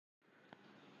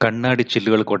കണ്ണാടി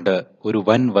ചില്ലുകൾ കൊണ്ട് ഒരു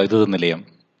വൻ വൈദ്യുത നിലയം.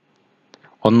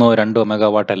 1-2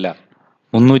 മെഗാവാട്ടല്ല,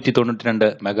 392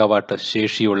 മെഗാവാട്ട്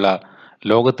ശേഷിയുള്ള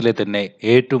ലോകത്തിലെ തന്നെ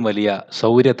ഏറ്റവും വലിയ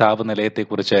സൗര താപ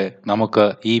നിലയത്തെക്കുറിച്ച് നമുക്ക്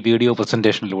ഈ വീഡിയോ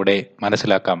പ്രസന്റേഷനിലൂടെ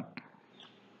മനസ്സിലാക്കാം.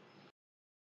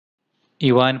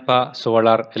 ഇവാൻപ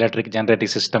സോളാർ ഇലക്ട്രിക്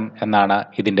ജനറേറ്റിംഗ് സിസ്റ്റം എന്നാണ്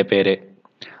ഇതിൻ്റെ പേര്.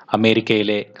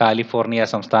 അമേരിക്കയിലെ കാലിഫോർണിയ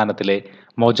സംസ്ഥാനത്തിലെ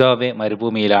മൊജാവെ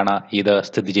മരുഭൂമിയിലാണ് ഇത്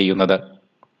സ്ഥിതി ചെയ്യുന്നത്.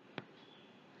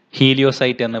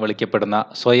 ഹീലിയോസൈറ്റ് എന്ന് വിളിക്കപ്പെടുന്ന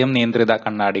സ്വയം നിയന്ത്രിത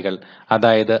കണ്ണാടികൾ,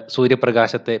 അതായത്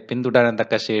സൂര്യപ്രകാശത്തെ പിന്തുടരാൻ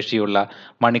ശേഷിയുള്ള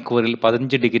മണിക്കൂറിൽ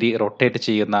 15 ഡിഗ്രി റൊട്ടേറ്റ്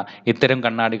ചെയ്യുന്ന ഇത്തരം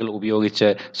കണ്ണാടികൾ ഉപയോഗിച്ച്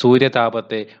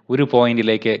സൂര്യതാപത്തെ ഒരു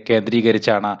പോയിന്റിലേക്ക്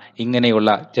കേന്ദ്രീകരിച്ചാണ് ഇങ്ങനെയുള്ള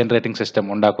ജനറേറ്റിംഗ് സിസ്റ്റം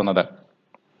ഉണ്ടാക്കുന്നത്.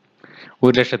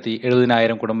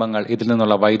 1,70,000 കുടുംബങ്ങൾ ഇതിൽ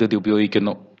നിന്നുള്ള വൈദ്യുതി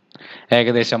ഉപയോഗിക്കുന്നു.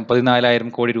 ഏകദേശം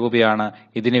 14,000 കോടി രൂപയാണ്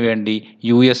ഇതിനുവേണ്ടി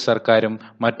US സർക്കാരും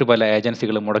മറ്റു പല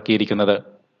ഏജൻസികളും മുടക്കിയിരിക്കുന്നത്.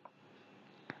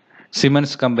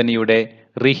 സിമൻസ് കമ്പനിയുടെ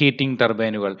റീഹീറ്റിംഗ്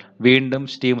ടർബൈനുകൾ വീണ്ടും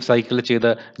സ്റ്റീം സൈക്കിൾ ചെയ്ത്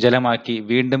ജലമാക്കി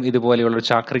വീണ്ടും ഇതുപോലെയുള്ള ഒരു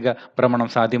ചാക്രിക ഭ്രമണം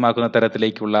സാധ്യമാക്കുന്ന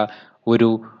തരത്തിലേക്കുള്ള ഒരു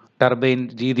ടർബൈൻ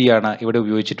രീതിയാണ് ഇവിടെ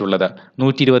ഉപയോഗിച്ചിട്ടുള്ളത്.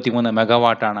 123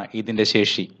 മെഗാവാട്ടാണ് ഇതിൻ്റെ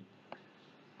ശേഷി.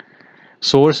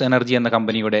 സോഴ്സ് എനർജി എന്ന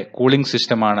കമ്പനിയുടെ കൂളിംഗ്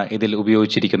സിസ്റ്റമാണ് ഇതിൽ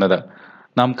ഉപയോഗിച്ചിരിക്കുന്നത്.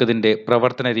 നമുക്കിതിൻ്റെ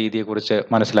പ്രവർത്തന രീതിയെക്കുറിച്ച്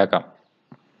മനസ്സിലാക്കാം.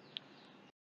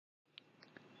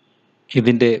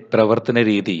 ഇതിൻ്റെ പ്രവർത്തന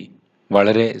രീതി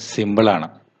വളരെ സിമ്പിളാണ്.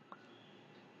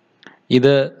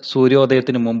 ഇത്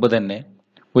സൂര്യോദയത്തിന് മുമ്പ് തന്നെ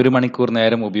 1 മണിക്കൂർ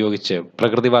നേരം ഉപയോഗിച്ച്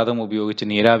പ്രകൃതിവാതം ഉപയോഗിച്ച്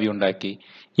നീരാവി ഉണ്ടാക്കി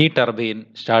ഈ ടർബൈൻ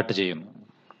സ്റ്റാർട്ട് ചെയ്യുന്നു.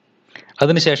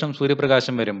 അതിനുശേഷം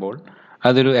സൂര്യപ്രകാശം വരുമ്പോൾ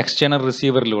അതൊരു എക്സ്റ്റേണൽ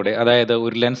റിസീവറിലൂടെ, അതായത്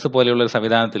ഒരു ലെൻസ് പോലെയുള്ള ഒരു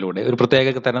സംവിധാനത്തിലൂടെ, ഒരു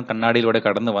പ്രത്യേക തരം കണ്ണാടിയിലൂടെ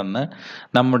കടന്നു വന്ന്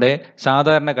നമ്മുടെ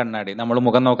സാധാരണ കണ്ണാടി, നമ്മൾ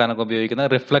മുഖം നോക്കാനൊക്കെ ഉപയോഗിക്കുന്ന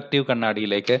റിഫ്ലക്റ്റീവ്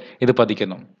കണ്ണാടിയിലേക്ക് ഇത്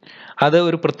പതിക്കുന്നു. അത്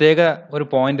ഒരു പ്രത്യേക ഒരു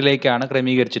പോയിന്റിലേക്കാണ്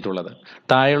ക്രമീകരിച്ചിട്ടുള്ളത്.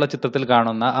 താഴെയുള്ള ചിത്രത്തിൽ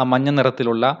കാണുന്ന ആ മഞ്ഞ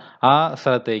നിറത്തിലുള്ള ആ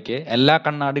സ്ഥലത്തേക്ക് എല്ലാ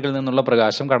കണ്ണാടികളിൽ നിന്നുള്ള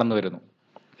പ്രകാശം കടന്നു വരുന്നു.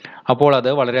 അപ്പോൾ അത്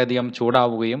വളരെയധികം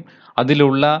ചൂടാവുകയും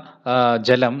അതിലുള്ള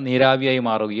ജലം നീരാവിയായി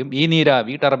മാറുകയും ഈ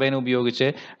നീരാവി ടർബൈൻ ഉപയോഗിച്ച്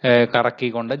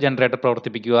കറക്കിക്കൊണ്ട് ജനറേറ്റർ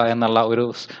പ്രവർത്തിപ്പിക്കുക എന്നുള്ള ഒരു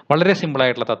വളരെ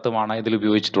സിമ്പിളായിട്ടുള്ള തത്വമാണ് ഇതിൽ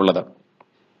ഉപയോഗിച്ചിട്ടുള്ളത്.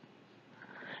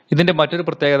 ഇതിൻ്റെ മറ്റൊരു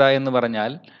പ്രത്യേകത എന്ന്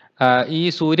പറഞ്ഞാൽ, ഈ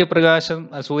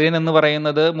സൂര്യൻ എന്ന്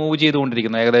പറയുന്നത് മൂവ്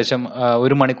ചെയ്തുകൊണ്ടിരിക്കുന്നു. ഏകദേശം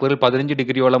 1 മണിക്കൂറിൽ 15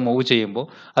 ഡിഗ്രിയോളം മൂവ് ചെയ്യുമ്പോൾ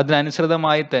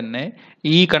അതിനനുസൃതമായി തന്നെ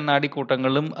ഈ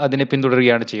കണ്ണാടിക്കൂട്ടങ്ങളും അതിനെ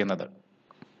പിന്തുടരുകയാണ് ചെയ്യുന്നത്.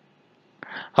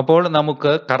 അപ്പോൾ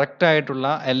നമുക്ക് കറക്റ്റായിട്ടുള്ള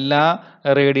എല്ലാ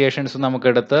റേഡിയേഷൻസും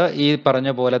നമുക്കെടുത്ത് ഈ പറഞ്ഞ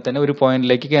പോലെ തന്നെ ഒരു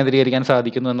പോയിന്റിലേക്ക് കേന്ദ്രീകരിക്കാൻ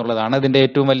സാധിക്കുന്നു എന്നുള്ളതാണ് ഇതിൻ്റെ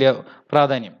ഏറ്റവും വലിയ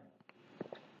പ്രാധാന്യം.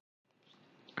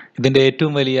 ഇതിൻ്റെ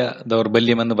ഏറ്റവും വലിയ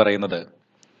ദൗർബല്യം എന്ന് പറയുന്നത്,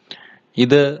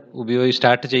 ഇത്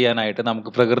സ്റ്റാർട്ട് ചെയ്യാനായിട്ട് നമുക്ക്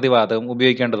പ്രകൃതിവാതകം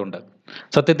ഉപയോഗിക്കേണ്ടതുണ്ട്.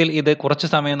 സത്യത്തിൽ ഇത് കുറച്ച്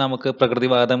സമയം നമുക്ക്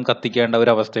പ്രകൃതിവാതകം കത്തിക്കേണ്ട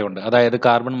ഒരു അവസ്ഥയുണ്ട്. അതായത്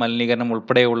കാർബൺ മലിനീകരണം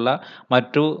ഉൾപ്പെടെയുള്ള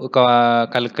മറ്റു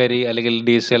കൽക്കരി അല്ലെങ്കിൽ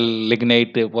ഡീസൽ,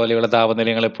 ലിഗ്നൈറ്റ് പോലെയുള്ള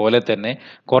താപനിലയങ്ങളെ പോലെ തന്നെ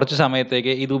കുറച്ച്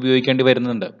സമയത്തേക്ക് ഇത് ഉപയോഗിക്കേണ്ടി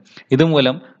വരുന്നുണ്ട്.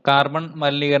 ഇതുമൂലം കാർബൺ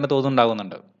മലിനീകരണ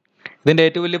തോതുണ്ടാകുന്നുണ്ട്. ഇതിൻ്റെ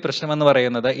ഏറ്റവും വലിയ പ്രശ്നമെന്ന്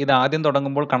പറയുന്നത്, ഇത് ആദ്യം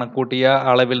തുടങ്ങുമ്പോൾ കണക്കൂട്ടിയ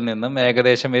അളവിൽ നിന്നും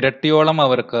ഏകദേശം ഇരട്ടിയോളം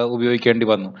അവർക്ക് ഉപയോഗിക്കേണ്ടി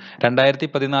വന്നു.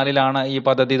 2014 ഈ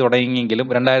പദ്ധതി തുടങ്ങിയെങ്കിലും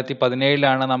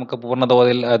 2017 നമുക്ക്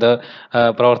പൂർണ്ണതോതിൽ അത്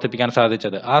പ്രവർത്തിപ്പിക്കാൻ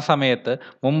സാധിച്ചത്. ആ സമയത്ത്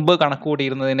മുമ്പ്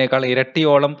കണക്കുകൂട്ടിയിരുന്നതിനേക്കാൾ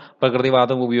ഇരട്ടിയോളം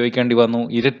പ്രകൃതിവാതം ഉപയോഗിക്കേണ്ടി വന്നു.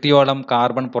 ഇരട്ടിയോളം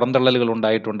കാർബൺ പുറന്തള്ളലുകൾ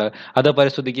ഉണ്ടായിട്ടുണ്ട്. അത്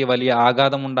പരിസ്ഥിതിക്ക് വലിയ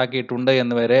ആഘാതം ഉണ്ടാക്കിയിട്ടുണ്ട്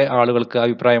എന്ന് വരെ ആളുകൾക്ക്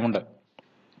അഭിപ്രായമുണ്ട്.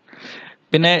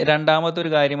 പിന്നെ രണ്ടാമത്തെ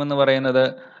ഒരു കാര്യമെന്ന് പറയുന്നത്,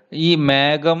 ഈ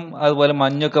മേഘം അതുപോലെ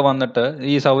മഞ്ഞൊക്കെ വന്നിട്ട്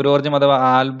ഈ സൗരോർജ്ജം അഥവാ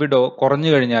ആൽബിഡോ കുറഞ്ഞു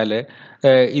കഴിഞ്ഞാൽ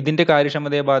ഇതിൻ്റെ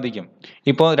കാര്യക്ഷമതയെ ബാധിക്കും.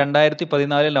 ഇപ്പോൾ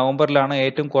 2014 നവംബറിലാണ്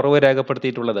ഏറ്റവും കുറവ്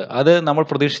രേഖപ്പെടുത്തിയിട്ടുള്ളത്. അത് നമ്മൾ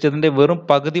പ്രതീക്ഷിച്ചതിൻ്റെ വെറും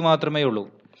പകുതി മാത്രമേ ഉള്ളൂ.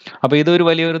 അപ്പോൾ ഇതൊരു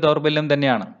വലിയൊരു ദൗർബല്യം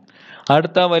തന്നെയാണ്.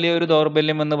 അടുത്ത വലിയൊരു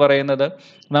ദൗർബല്യം എന്ന് പറയുന്നത്,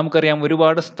 നമുക്കറിയാം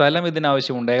ഒരുപാട് സ്ഥലം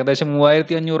ഇതിനാവശ്യമുണ്ട്. ഏകദേശം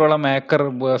 3500ഓളം ഏക്കർ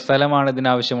സ്ഥലമാണ്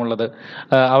ഇതിനാവശ്യമുള്ളത്.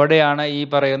 അവിടെയാണ് ഈ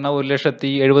പറയുന്ന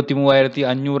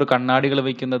 1,73,500 കണ്ണാടികൾ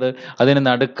വയ്ക്കുന്നത്. അതിന്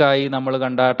നടുക്കായി നമ്മൾ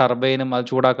കണ്ട ടർബൈനും അത്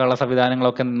ചൂടാക്കാനുള്ള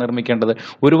സംവിധാനങ്ങളൊക്കെ നിർമ്മിക്കേണ്ടത്.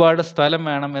 ഒരുപാട് സ്ഥലം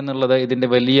വേണം എന്നുള്ളത് ഇതിൻ്റെ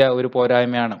വലിയ ഒരു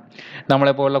പോരായ്മയാണ്.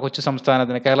 നമ്മളെപ്പോലുള്ള കൊച്ചു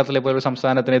സംസ്ഥാനത്തിന്, കേരളത്തിലെ പോലൊരു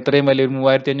സംസ്ഥാനത്തിന് ഇത്രയും വലിയൊരു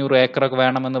 3500 ഏക്കറൊക്കെ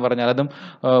വേണമെന്ന് പറഞ്ഞാൽ അതും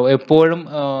എപ്പോഴും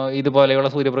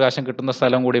ഇതുപോലെയുള്ള സൂര്യപ്രകാശം കിട്ടുന്ന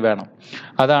സ്ഥലം കൂടി വേണം.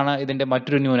 അതാണ് ഇതിൻ്റെ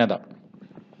മറ്റൊരു ന്യൂനത.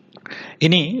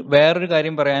 ഇനി വേറൊരു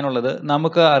കാര്യം പറയാനുള്ളത്,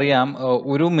 നമുക്ക് അറിയാം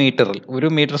 1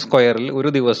 മീറ്റർ സ്ക്വയറിൽ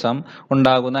ഒരു ദിവസം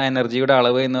ഉണ്ടാകുന്ന എനർജിയുടെ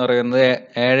അളവ് എന്ന് പറയുന്നത്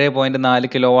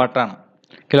 7.4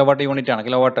 കിലോവാട്ട് യൂണിറ്റാണ്.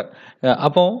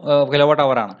 അപ്പോൾ കിലോവാട്ട്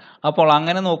അവറാണ്. അപ്പോൾ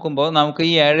അങ്ങനെ നോക്കുമ്പോൾ നമുക്ക്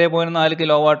ഈ 7.4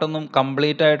 കിലോവാട്ടൊന്നും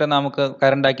കംപ്ലീറ്റ് ആയിട്ട് നമുക്ക്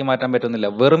കറണ്ടാക്കി മാറ്റാൻ പറ്റുന്നില്ല.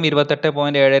 വെറും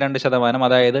 28.72%,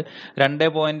 അതായത്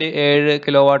 2.7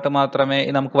 കിലോവാട്ട് മാത്രമേ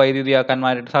നമുക്ക് വൈദ്യുതിയാക്കാൻ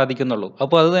സാധിക്കുന്നുള്ളൂ.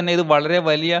 അപ്പോൾ അത് തന്നെ ഇത് വളരെ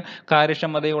വലിയ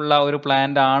കാര്യക്ഷമതയുള്ള ഒരു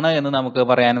പ്ലാന്റ് ആണ് എന്ന് നമുക്ക്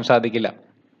പറയാനും സാധിക്കില്ല.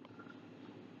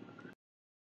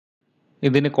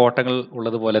 ഇതിന് കോട്ടങ്ങൾ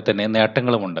ഉള്ളതുപോലെ തന്നെ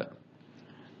നേട്ടങ്ങളുമുണ്ട്.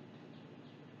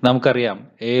 നമുക്കറിയാം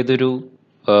ഏതൊരു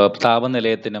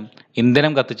താപനിലയത്തിനും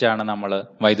ഇന്ധനം കത്തിച്ചാണ് നമ്മൾ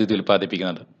വൈദ്യുതി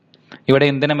ഉൽപ്പാദിപ്പിക്കുന്നത്. ഇവിടെ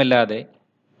ഇന്ധനമില്ലാതെ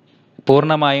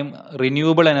പൂർണ്ണമായും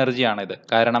റിന്യൂവബിൾ എനർജിയാണിത്.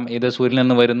 കാരണം ഇത് സൂര്യനിൽ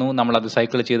നിന്ന് വരുന്നു, നമ്മളത്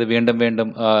സൈക്കിൾ ചെയ്ത് വീണ്ടും വീണ്ടും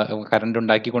കറണ്ട്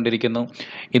ഉണ്ടാക്കിക്കൊണ്ടിരിക്കുന്നു.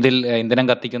 ഇതിൽ ഇന്ധനം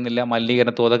കത്തിക്കുന്നില്ല,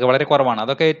 മലിനീകരണ തോതൊക്കെ വളരെ കുറവാണ്.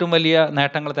 അതൊക്കെ ഏറ്റവും വലിയ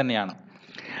നേട്ടങ്ങൾ തന്നെയാണ്.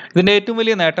 ഇതിൻ്റെ ഏറ്റവും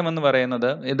വലിയ നേട്ടം എന്ന് പറയുന്നത്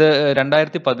ഇത്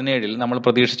 2017 നമ്മൾ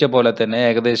പ്രതീക്ഷിച്ച പോലെ തന്നെ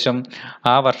ഏകദേശം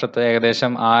ആ വർഷത്തെ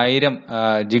ഏകദേശം 1000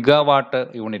 ജിഗാവാട്ട്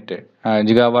യൂണിറ്റ്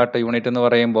എന്ന്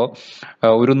പറയുമ്പോൾ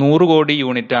ഒരു 100 കോടി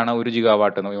യൂണിറ്റ് ആണ് ഒരു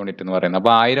യൂണിറ്റ് എന്ന് പറയുന്നത്.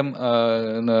 അപ്പോൾ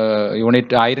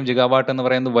 1000 ജിഗാവാട്ട് എന്ന്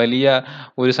പറയുന്നത് വലിയ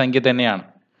ഒരു സംഖ്യ തന്നെയാണ്.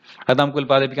 അത് നമുക്ക്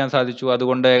ഉൽപ്പാദിപ്പിക്കാൻ സാധിച്ചു.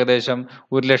 അതുകൊണ്ട് ഏകദേശം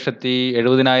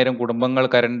 1,70,000 കുടുംബങ്ങൾ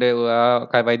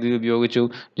വൈദ്യുതി ഉപയോഗിച്ചു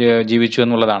ജീവിച്ചു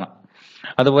എന്നുള്ളതാണ്.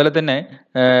 അതുപോലെ തന്നെ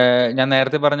ഞാൻ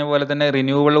നേരത്തെ പറഞ്ഞ പോലെ തന്നെ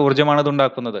റിന്യൂവബിൾ ഊർജ്ജമാണ് ഇത്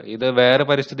ഉണ്ടാക്കുന്നത്. ഇത് വേറെ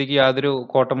പരിസ്ഥിതിക്ക് യാതൊരു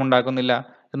കോട്ടമുണ്ടാക്കുന്നില്ല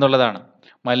എന്നുള്ളതാണ്.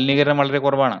 മലിനീകരണം വളരെ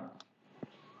കുറവാണ്.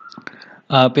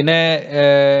 പിന്നെ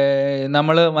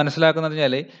നമ്മൾ മനസ്സിലാക്കുന്നത്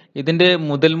വെച്ചാൽ ഇതിൻ്റെ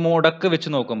മുതൽ മുടക്ക് വെച്ച്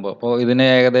നോക്കുമ്പോൾ ഇപ്പോൾ ഇതിന്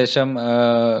ഏകദേശം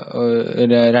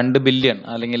 2 ബില്യൺ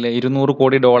അല്ലെങ്കിൽ 200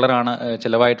 കോടി ഡോളറാണ്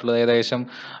ചിലവായിട്ടുള്ളത്. ഏകദേശം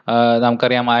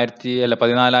നമുക്കറിയാം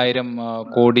 14,000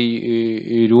 കോടി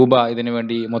രൂപ ഇതിനു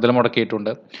വേണ്ടി മുതൽ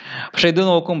മുടക്കിയിട്ടുണ്ട്. പക്ഷെ ഇത്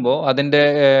നോക്കുമ്പോൾ അതിൻ്റെ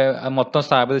മൊത്തം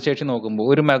സ്ഥാപിത ശേഷി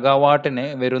നോക്കുമ്പോൾ ഒരു മെഗാവാട്ടിന്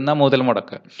വരുന്ന മുതൽ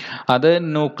മുടക്ക് അത്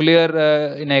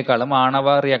ന്യൂക്ലിയറിനേക്കാളും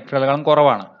ആണവ റിയാക്ടറുകളേക്കാളും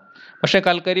കുറവാണ്. പക്ഷേ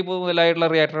കൽക്കരി മുതലായിട്ടുള്ള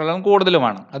റിയാക്ടറുകളും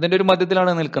കൂടുതലുമാണ്. അതിൻ്റെ ഒരു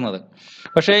മധ്യത്തിലാണ് നിൽക്കുന്നത്.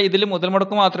 പക്ഷേ ഇതിൽ മുതൽ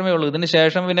മുടക്ക് മാത്രമേ ഉള്ളൂ. ഇതിന്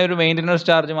ശേഷം പിന്നെ ഒരു മെയിൻ്റനൻസ്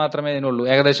ചാർജ് മാത്രമേ ഇതിനുള്ളൂ.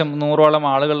 ഏകദേശം 100ഓളം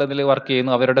ആളുകൾ ഇതിൽ വർക്ക്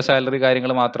ചെയ്യുന്നു. അവരുടെ സാലറി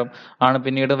കാര്യങ്ങൾ മാത്രം ആണ്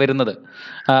പിന്നീട് വരുന്നത്.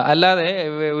 അല്ലാതെ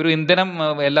ഒരു ഇന്ധനം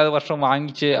എല്ലാ വർഷവും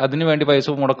വാങ്ങിച്ച് അതിനു വേണ്ടി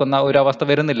പൈസ മുടക്കുന്ന ഒരു അവസ്ഥ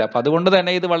വരുന്നില്ല. അപ്പം അതുകൊണ്ട്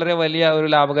തന്നെ ഇത് വളരെ വലിയ ഒരു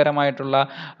ലാഭകരമായിട്ടുള്ള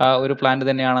ഒരു പ്ലാന്റ്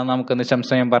തന്നെയാണെന്ന് നമുക്ക്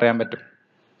നിസ്സംശയം പറയാൻ പറ്റും.